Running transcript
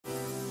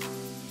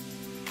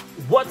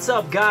What's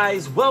up,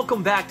 guys?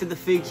 Welcome back to the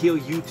Fig Heel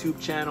YouTube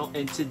channel,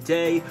 and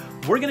today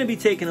we're going to be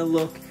taking a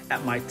look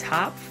at my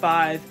top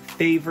 5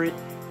 favorite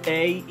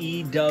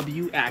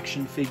AEW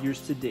action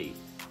figures to date.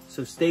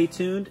 So stay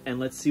tuned and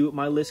let's see what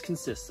my list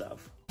consists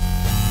of.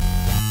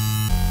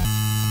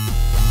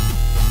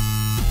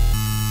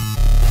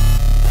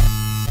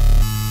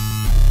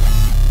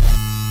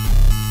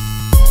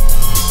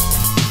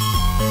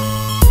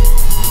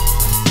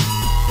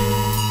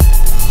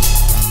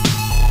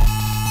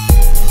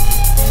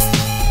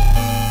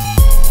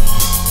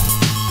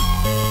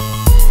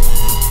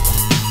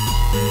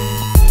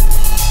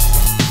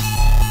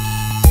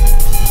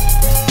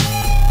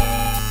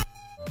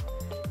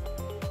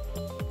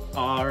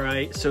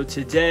 Alright, so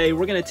today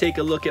we're going to take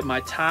a look at my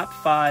top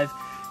 5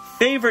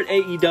 favorite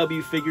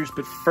AEW figures,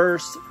 but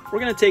first we're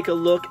going to take a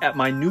look at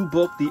my new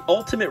book, The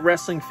Ultimate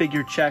Wrestling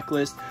Figure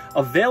Checklist,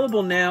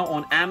 available now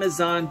on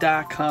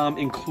Amazon.com,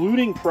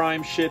 including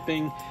Prime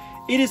shipping.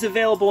 It is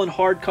available in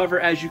hardcover,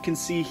 as you can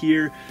see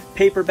here,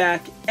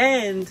 paperback,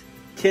 and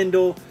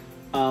Kindle.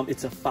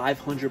 It's a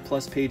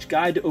 500-plus page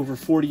guide to over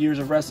 40 years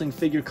of wrestling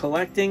figure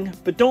collecting.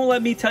 But don't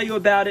let me tell you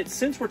about it.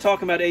 Since we're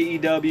talking about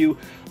AEW,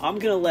 I'm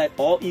going to let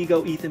All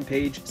Ego Ethan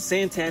Page,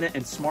 Santana,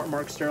 and Smart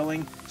Mark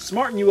Sterling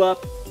smarten you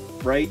up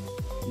right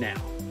now.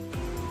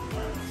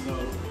 Alright, so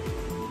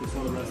this is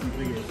all the wrestling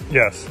figures.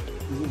 Yes.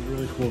 This is a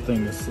really cool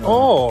thing. This came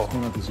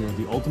out this year,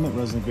 the Ultimate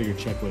Wrestling Figure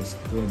Checklist.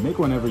 They make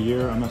one every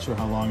year. I'm not sure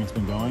how long it's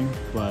been going,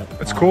 but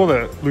it's cool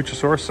that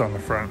Luchasaurus is on the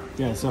front.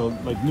 Yeah, so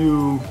like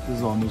this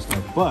is all new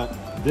stuff. But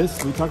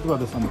this, we talked about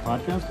this on the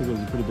podcast because it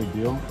was a pretty big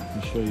deal. Let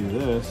me show you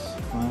this.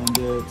 Find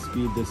it,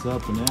 speed this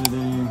up in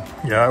editing.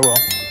 Yeah, I will.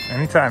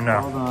 Anytime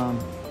now.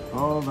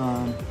 Hold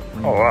on.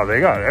 Oh wow,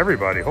 they got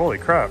everybody. Holy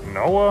crap.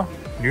 Noah,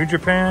 New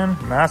Japan,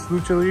 Mass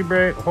Lucha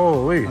Libre.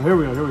 Holy. Oh, here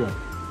we go.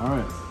 All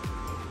right.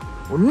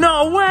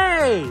 No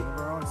way! We have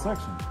our own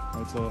section.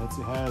 Right, so it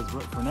has,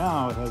 for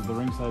now, it has the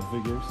ringside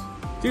figures.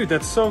 Dude,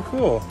 that's so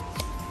cool.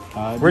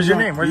 Where's your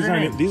name? These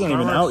aren't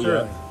even out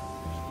yet.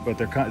 But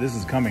this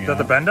is coming out. Is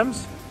that the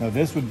Bendhams? No,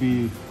 this would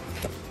be,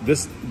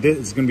 this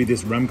is going to be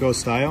this Remco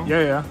style.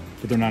 Yeah.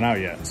 But they're not out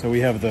yet. So we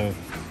have the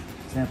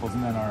samples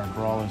and then our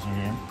brawlers in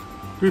here.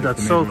 Dude,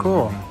 that's so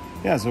cool.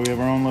 Yeah, so we have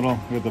our own little,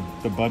 we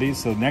have the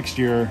buddies. So next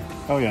year,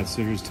 oh yeah,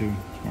 so here's 2.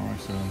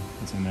 So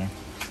it's in there.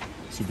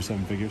 Super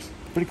 7 figures.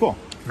 Pretty cool.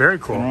 Very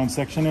cool. In our own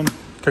section, and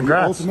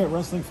congrats. The Ultimate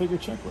Wrestling Figure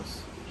Checklist.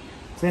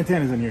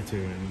 Santana's in here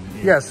too.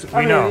 Yes,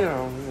 we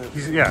know.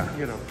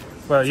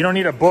 But you don't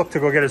need a book to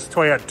go get his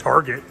toy at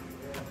Target.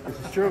 This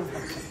is true.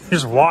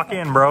 Just walk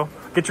in, bro.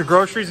 Get your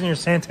groceries and your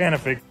Santana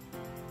figure.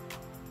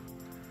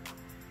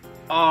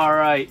 All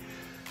right.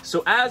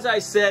 So as I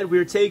said,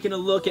 we're taking a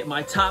look at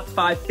my top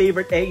 5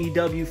 favorite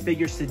AEW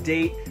figures to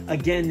date.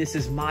 Again, this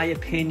is my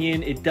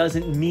opinion. It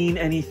doesn't mean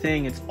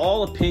anything. It's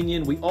all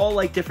opinion. We all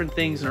like different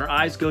things and our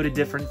eyes go to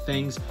different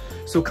things.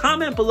 So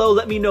comment below,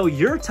 let me know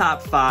your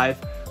top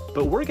 5.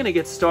 But we're going to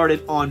get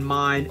started on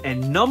mine.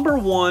 And number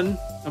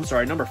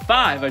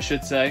 5, I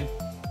should say,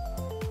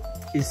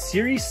 is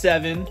Series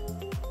 7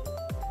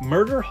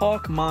 Murder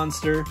Hawk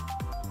Monster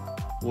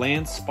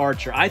Lance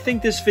Archer. I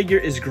think this figure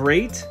is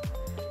great.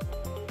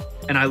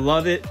 And I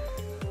love it.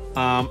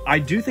 I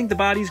do think the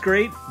body's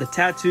great. The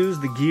tattoos,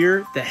 the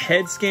gear, the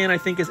head scan I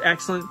think is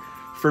excellent.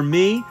 For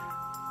me,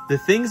 the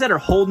things that are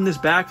holding this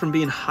back from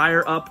being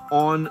higher up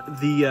on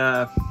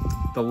the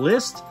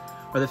list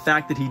are the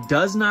fact that he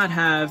does not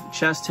have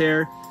chest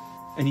hair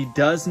and he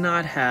does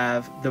not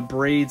have the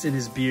braids in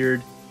his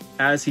beard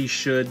as he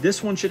should.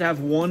 This one should have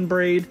 1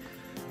 braid.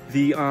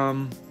 The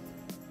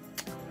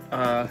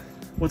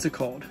what's it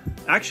called?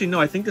 Actually, no,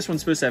 I think this one's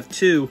supposed to have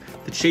 2.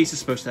 The Chase is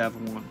supposed to have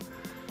 1.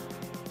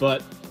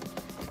 But,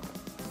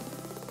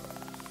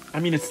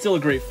 I mean, it's still a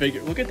great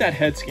figure. Look at that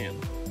head scan.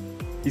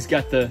 He's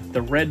got the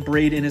red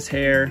braid in his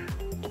hair,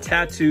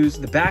 tattoos.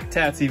 The back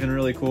tat's even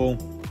really cool.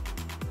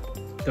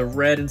 The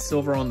red and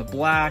silver on the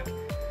black.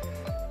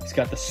 He's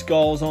got the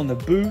skulls on the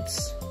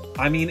boots.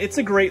 I mean, it's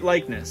a great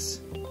likeness.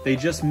 They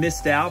just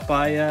missed out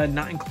by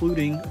not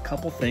including a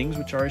couple things,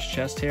 which are his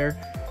chest hair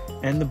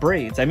and the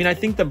braids. I mean, I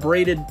think the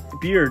braided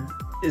beard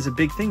is a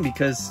big thing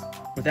because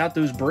without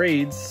those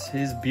braids,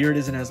 his beard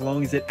isn't as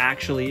long as it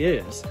actually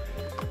is.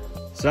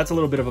 So that's a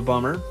little bit of a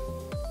bummer.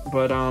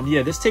 But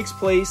yeah, this takes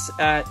place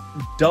at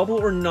Double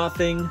or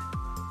Nothing,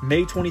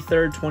 May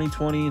 23rd,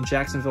 2020 in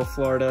Jacksonville,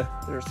 Florida.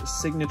 There's the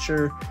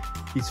signature.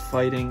 He's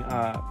fighting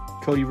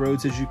Cody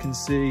Rhodes, as you can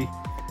see.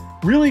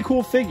 Really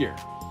cool figure.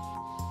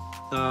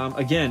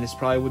 Again, this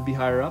probably would be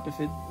higher up if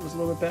it was a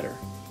little bit better.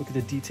 Look at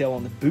the detail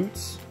on the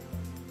boots.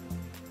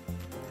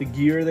 The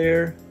gear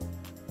there.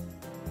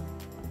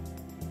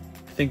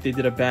 I think they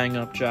did a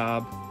bang-up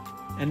job.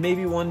 And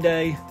maybe one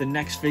day, the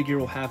next figure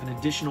will have an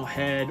additional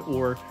head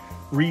or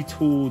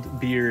retooled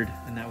beard,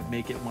 and that would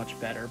make it much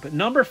better. But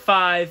number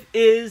 5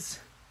 is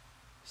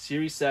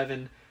Series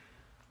 7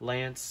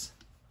 Lance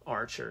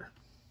Archer.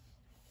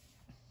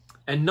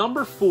 And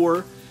number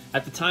 4,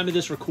 at the time of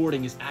this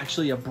recording, is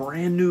actually a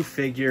brand new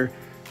figure,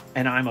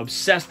 and I'm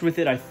obsessed with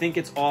it. I think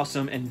it's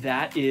awesome, and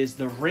that is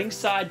the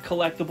Ringside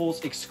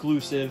Collectibles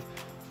exclusive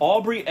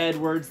Aubrey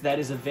Edwards that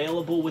is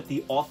available with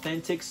the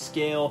authentic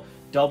scale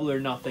Double or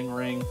Nothing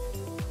ring.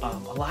 A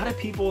lot of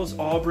people's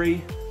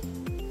Aubrey,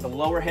 the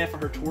lower half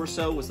of her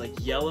torso was like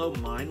yellow.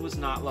 Mine was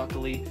not,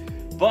 luckily.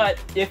 But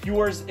if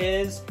yours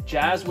is,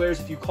 Jazzwares,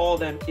 if you call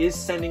them, is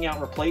sending out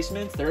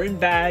replacements. They're in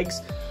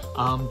bags.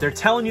 They're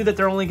telling you that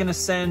they're only going to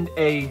send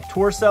a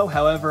torso.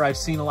 However, I've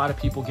seen a lot of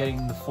people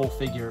getting the full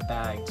figure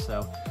bagged.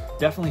 So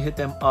definitely hit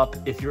them up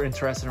if you're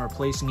interested in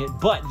replacing it.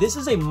 But this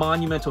is a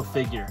monumental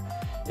figure.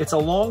 It's a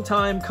long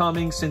time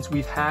coming since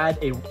we've had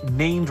a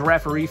named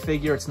referee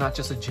figure. It's not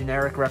just a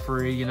generic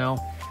referee, you know,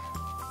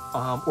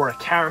 or a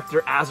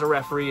character as a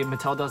referee. And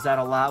Mattel does that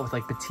a lot with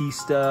like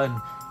Batista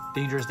and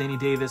Dangerous Danny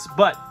Davis.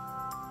 But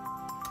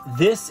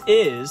this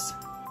is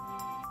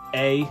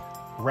a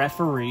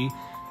referee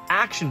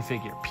action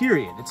figure,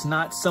 period. It's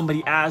not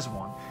somebody as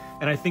one.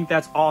 And I think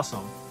that's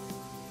awesome.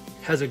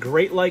 Has a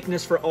great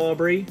likeness for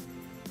Aubrey.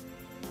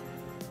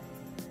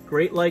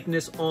 Great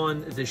likeness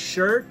on the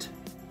shirt.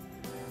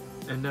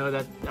 And no,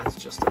 that's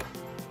just a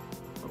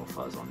little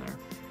fuzz on there.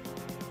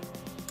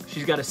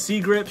 She's got a C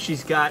grip.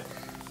 She's got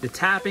the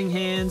tapping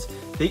hands.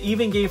 They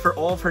even gave her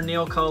all of her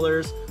nail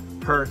colors.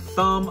 Her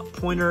thumb,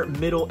 pointer,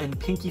 middle, and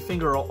pinky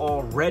finger are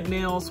all red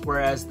nails,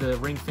 whereas the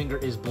ring finger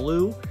is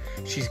blue.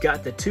 She's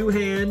got the two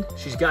hand.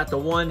 She's got the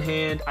one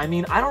hand. I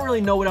mean, I don't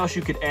really know what else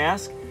you could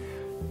ask.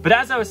 But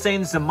as I was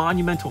saying, this is a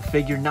monumental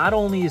figure. Not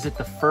only is it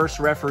the first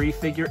referee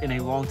figure in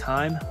a long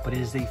time, but it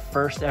is the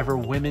first ever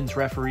women's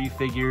referee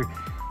figure.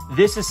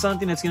 This is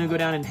something that's going to go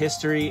down in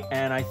history,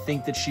 and I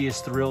think that she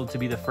is thrilled to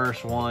be the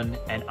first one,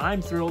 and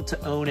I'm thrilled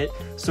to own it.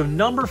 So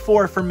number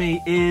 4 for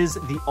me is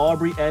the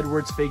Aubrey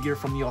Edwards figure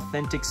from the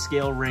Authentic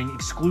Scale ring,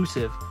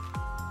 exclusive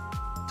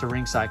to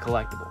Ringside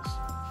Collectibles.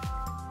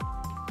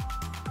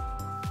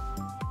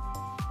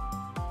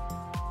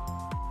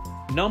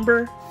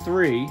 Number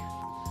 3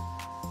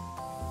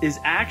 is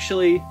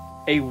actually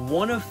a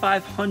 1 of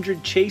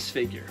 500 chase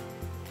figure.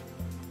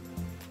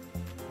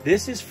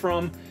 This is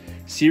from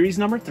series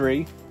number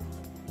 3.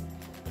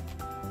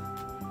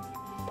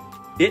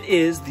 It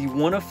is the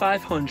 1 of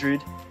 500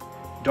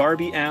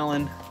 Darby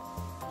Allin.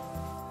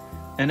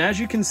 And as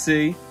you can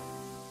see,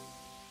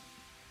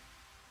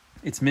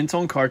 it's mint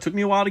on card. Took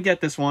me a while to get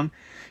this one.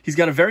 He's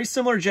got a very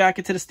similar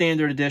jacket to the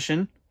standard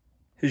edition.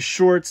 His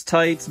shorts,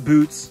 tights,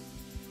 boots.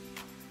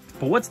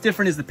 But what's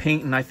different is the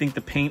paint, and I think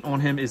the paint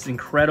on him is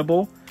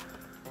incredible.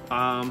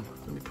 Let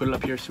me put it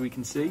up here so we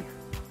can see.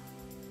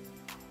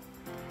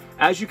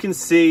 As you can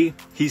see,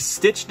 he's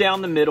stitched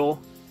down the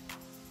middle.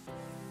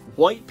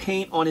 White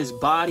paint on his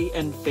body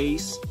and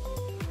face,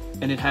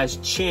 and it has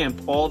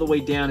Champ all the way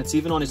down. It's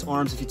even on his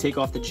arms if you take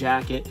off the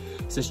jacket.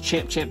 It says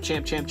Champ, Champ,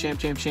 Champ, Champ, Champ,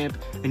 Champ, Champ,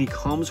 and he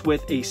comes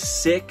with a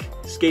sick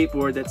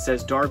skateboard that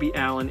says Darby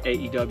Allin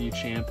AEW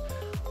Champ.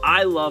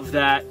 I love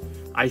that.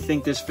 I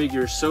think this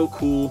figure is so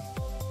cool.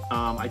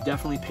 I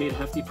definitely paid a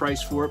hefty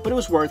price for it, but it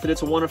was worth it.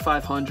 It's a 1 of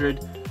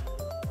 500.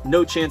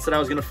 No chance that I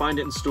was going to find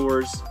it in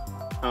stores,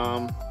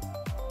 but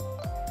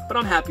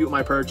I'm happy with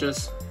my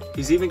purchase.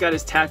 He's even got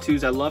his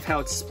tattoos. I love how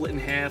it's split in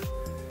half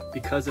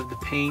because of the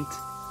paint.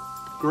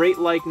 Great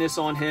likeness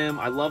on him.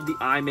 I love the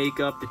eye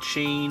makeup, the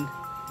chain.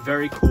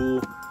 Very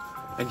cool.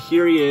 And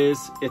here he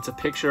is. It's a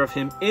picture of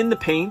him in the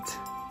paint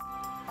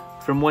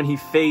from when he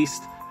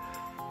faced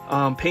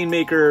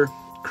Painmaker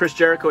Chris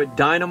Jericho at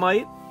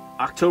Dynamite,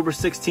 October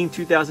 16,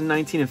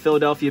 2019 in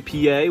Philadelphia,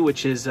 PA,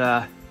 which is,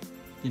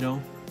 you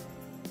know,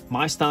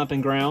 my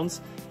stomping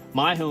grounds,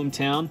 my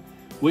hometown.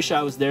 Wish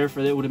I was there for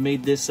it. It would have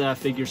made this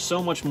figure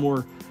so much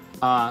more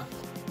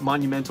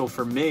monumental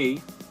for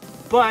me,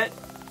 but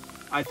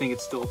I think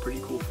it's still a pretty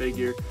cool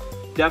figure.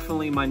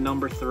 Definitely my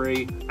number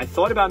 3. I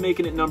thought about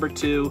making it number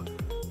 2,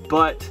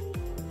 but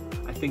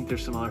I think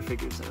there's some other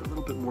figures that are a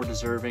little bit more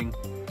deserving.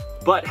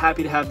 But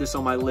happy to have this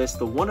on my list.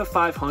 The 1 of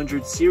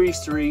 500 Series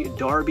 3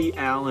 Darby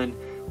Allin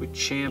with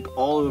Champ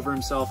all over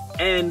himself.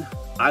 And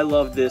I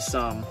love this.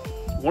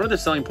 One of the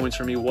selling points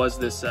for me was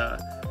this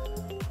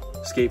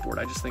skateboard.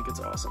 I just think it's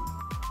awesome.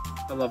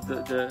 I love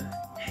the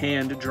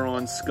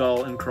hand-drawn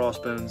skull and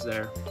crossbones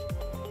there.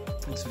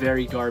 It's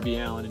very Darby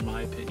Allin in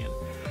my opinion.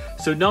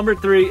 So number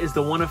 3 is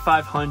the 1 of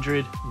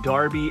 500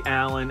 Darby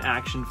Allin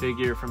action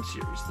figure from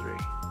Series 3.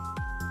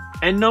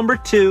 And number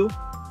 2,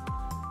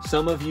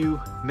 some of you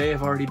may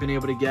have already been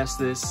able to guess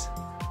this.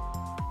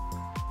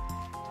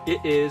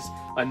 It is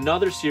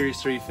another Series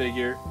 3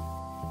 figure,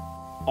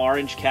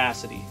 Orange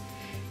Cassidy.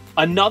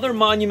 Another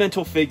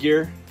monumental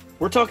figure.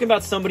 We're talking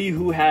about somebody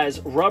who has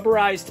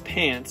rubberized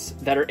pants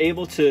that are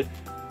able to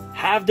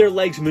have their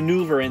legs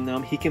maneuver in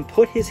them. He can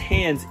put his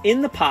hands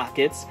in the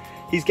pockets.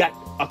 He's got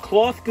a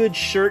cloth goods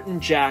shirt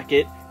and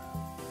jacket,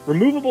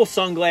 removable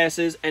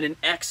sunglasses, and an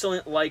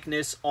excellent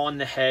likeness on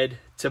the head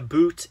to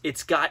boot.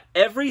 It's got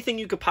everything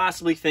you could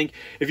possibly think.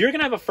 If you're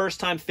gonna have a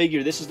first-time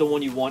figure, this is the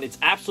one you want. It's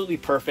absolutely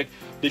perfect.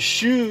 The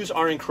shoes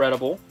are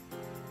incredible.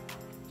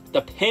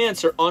 The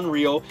pants are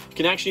unreal. You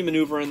can actually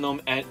maneuver in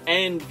them,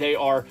 and they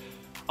are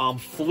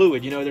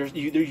fluid. You know,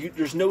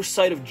 there's no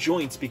sight of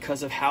joints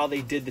because of how they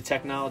did the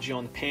technology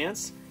on the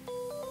pants.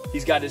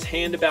 He's got his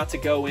hand about to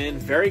go in.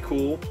 Very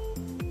cool.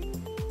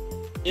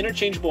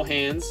 interchangeable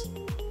hands,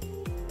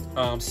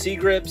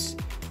 C-grips.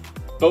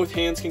 Both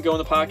hands can go in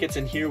the pockets,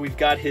 and here we've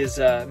got his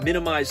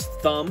minimized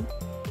thumb.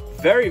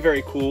 Very,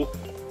 very cool.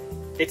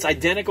 It's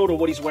identical to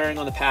what he's wearing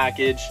on the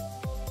package.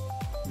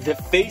 The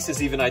face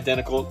is even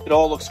identical. It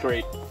all looks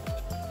great.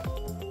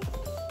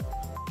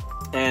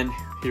 And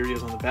here he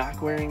is on the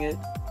back wearing it.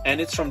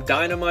 And it's from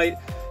Dynamite,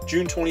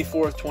 June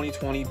 24th,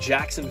 2020,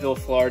 Jacksonville,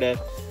 Florida.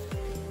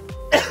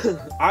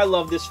 I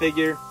love this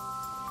figure.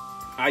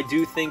 I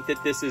do think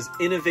that this is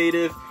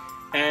innovative,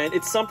 and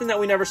it's something that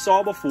we never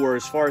saw before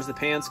as far as the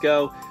pants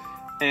go.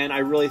 And I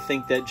really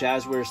think that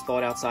Jazzwares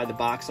thought outside the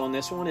box on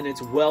this one, and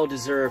it's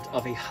well-deserved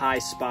of a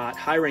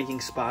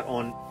high-ranking spot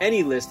on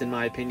any list, in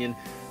my opinion,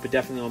 but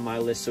definitely on my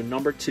list. So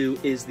number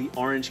 2 is the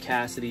Orange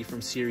Cassidy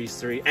from Series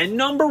 3. And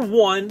number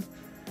 1,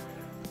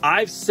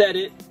 I've said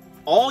it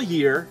all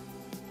year.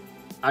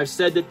 I've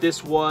said that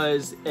this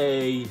was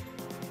a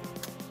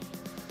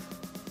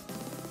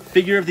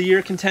Figure of the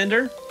Year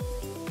contender.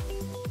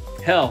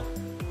 Hell,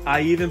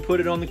 I even put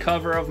it on the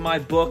cover of my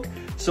book.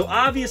 So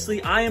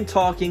obviously, I am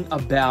talking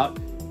about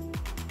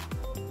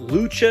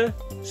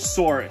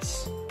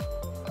Luchasaurus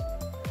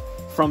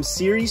from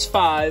Series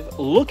 5.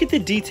 Look at the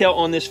detail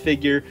on this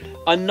figure.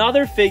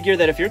 Another figure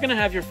that if you're going to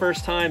have your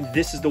first time,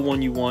 this is the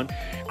one you want.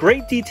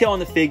 Great detail on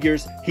the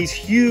figures. He's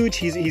huge.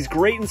 He's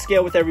great in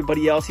scale with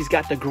everybody else. He's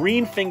got the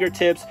green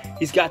fingertips.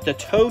 He's got the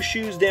toe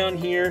shoes down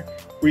here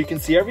where you can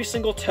see every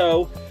single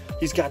toe.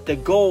 He's got the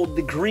gold,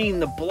 the green,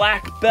 the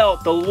black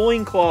belt, the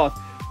loincloth,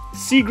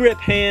 C-grip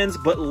hands.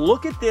 But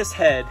look at this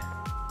head.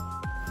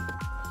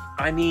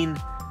 I mean,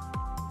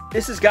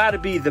 this has got to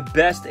be the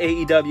best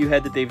AEW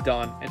head that they've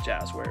done at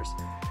Jazzwares.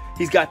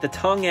 He's got the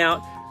tongue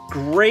out.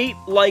 Great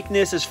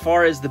likeness as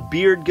far as the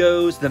beard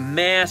goes, the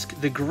mask,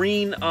 the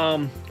green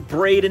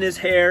braid in his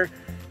hair,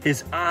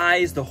 his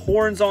eyes, the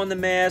horns on the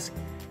mask.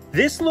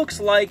 This looks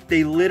like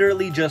they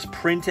literally just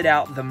printed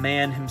out the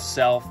man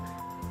himself.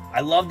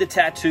 I love the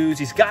tattoos.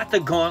 He's got the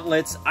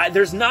gauntlets.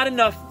 There's not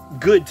enough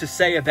good to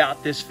say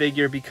about this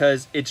figure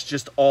because it's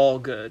just all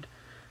good.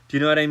 Do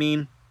you know what I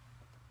mean?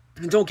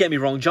 Don't get me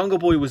wrong, Jungle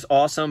Boy was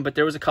awesome, but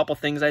there was a couple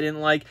things I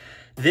didn't like.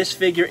 This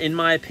figure, in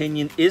my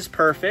opinion, is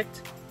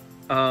perfect.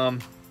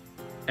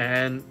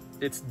 And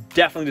it's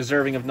definitely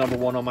deserving of number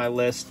 1 on my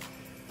list.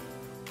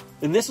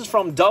 And this is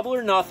from Double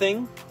or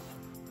Nothing,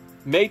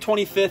 May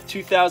 25th,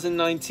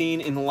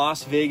 2019 in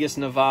Las Vegas,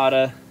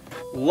 Nevada.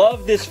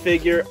 Love this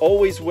figure.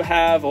 Always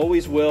have,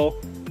 always will.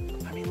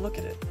 I mean, look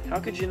at it. How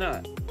could you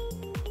not?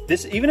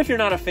 This, even if you're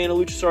not a fan of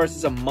Luchasaurus,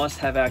 is a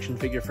must-have action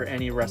figure for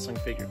any wrestling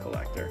figure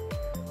collector.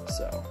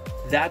 So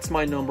that's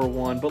my number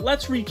 1. But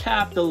let's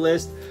recap the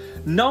list.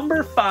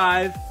 Number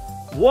 5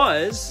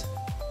 was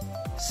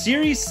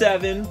Series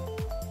 7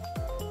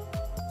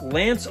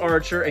 Lance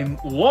Archer, a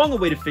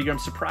long-awaited figure. I'm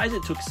surprised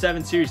it took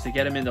 7 series to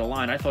get him into the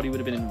line. I thought he would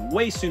have been in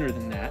way sooner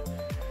than that.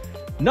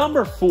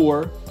 Number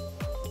 4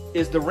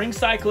 is the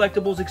Ringside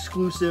Collectibles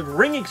exclusive,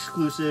 ring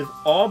exclusive,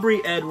 Aubrey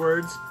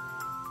Edwards.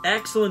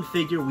 Excellent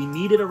figure. We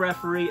needed a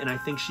referee, and I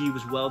think she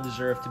was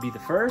well-deserved to be the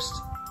first.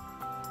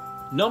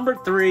 Number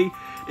 3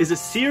 is a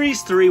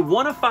Series 3,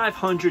 1 of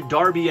 500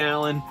 Darby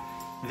Allin.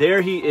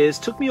 There he is.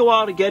 Took me a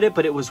while to get it,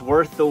 but it was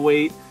worth the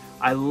wait.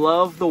 I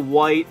love the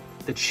white,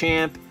 the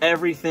champ,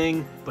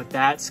 everything, but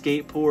that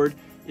skateboard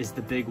is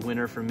the big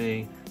winner for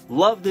me.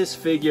 Love this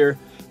figure.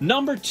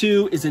 Number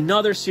 2 is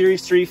another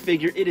Series 3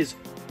 figure. It is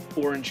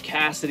Orange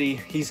Cassidy.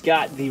 He's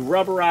got the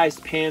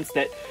rubberized pants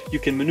that you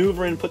can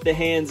maneuver in, put the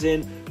hands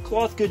in,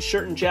 cloth good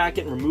shirt and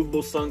jacket, and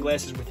removable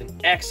sunglasses with an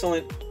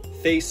excellent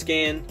face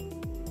scan.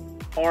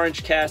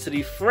 Orange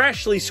Cassidy,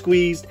 freshly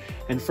squeezed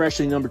and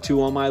freshly number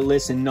 2 on my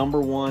list. And number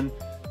 1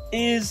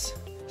 is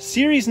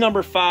Series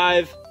number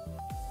 5,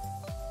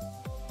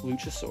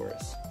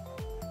 Luchasaurus.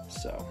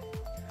 So,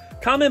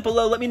 comment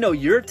below. Let me know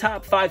your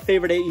top 5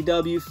 favorite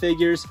AEW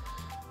figures.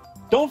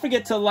 Don't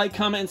forget to like,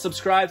 comment, and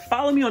subscribe.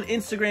 Follow me on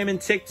Instagram and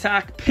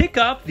TikTok. Pick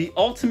up the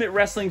Ultimate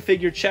Wrestling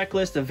Figure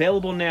Checklist,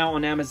 available now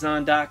on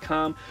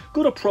Amazon.com.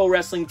 Go to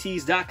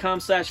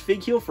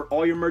ProWrestlingTees.com/FigHeal for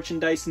all your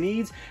merchandise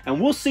needs.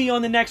 And we'll see you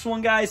on the next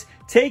one, guys.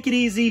 Take it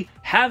easy.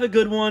 Have a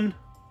good one.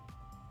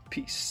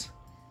 Peace.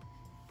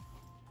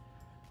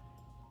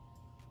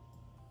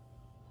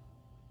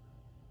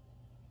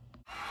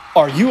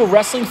 Are you a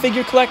wrestling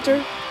figure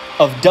collector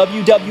of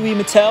WWE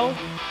Mattel,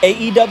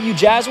 AEW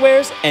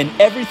Jazzwares, and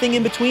everything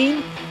in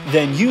between?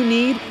 Then you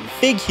need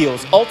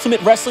FigHeal's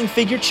Ultimate Wrestling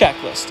Figure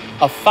Checklist,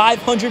 a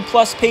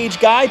 500-plus page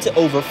guide to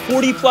over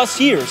 40-plus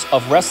years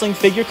of wrestling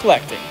figure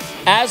collecting.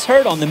 As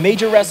heard on the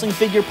Major Wrestling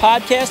Figure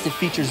Podcast, it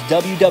features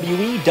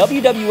WWE,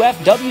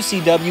 WWF,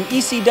 WCW,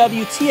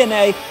 ECW,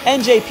 TNA,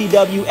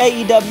 NJPW,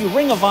 AEW,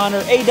 Ring of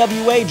Honor,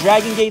 AWA,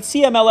 Dragon Gate,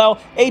 CMLL,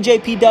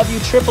 AJPW,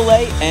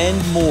 AAA, and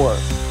more.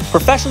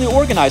 Professionally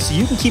organized so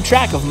you can keep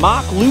track of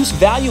mock, loose,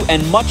 value,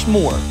 and much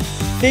more.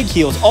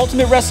 FigHeal's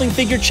Ultimate Wrestling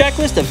Figure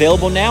Checklist,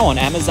 available now on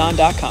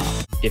Amazon.com.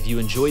 If you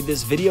enjoyed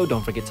this video,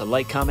 don't forget to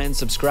like, comment, and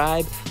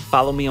subscribe.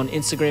 Follow me on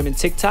Instagram and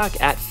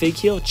TikTok at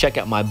FigHeal. Check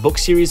out my book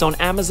series on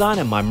Amazon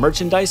and my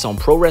merchandise on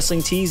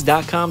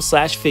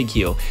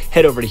ProWrestlingTees.com/FigHeal.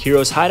 Head over to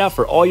Heroes Hideout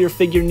for all your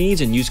figure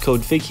needs and use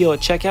code FigHeal at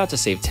checkout to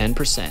save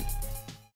 10%.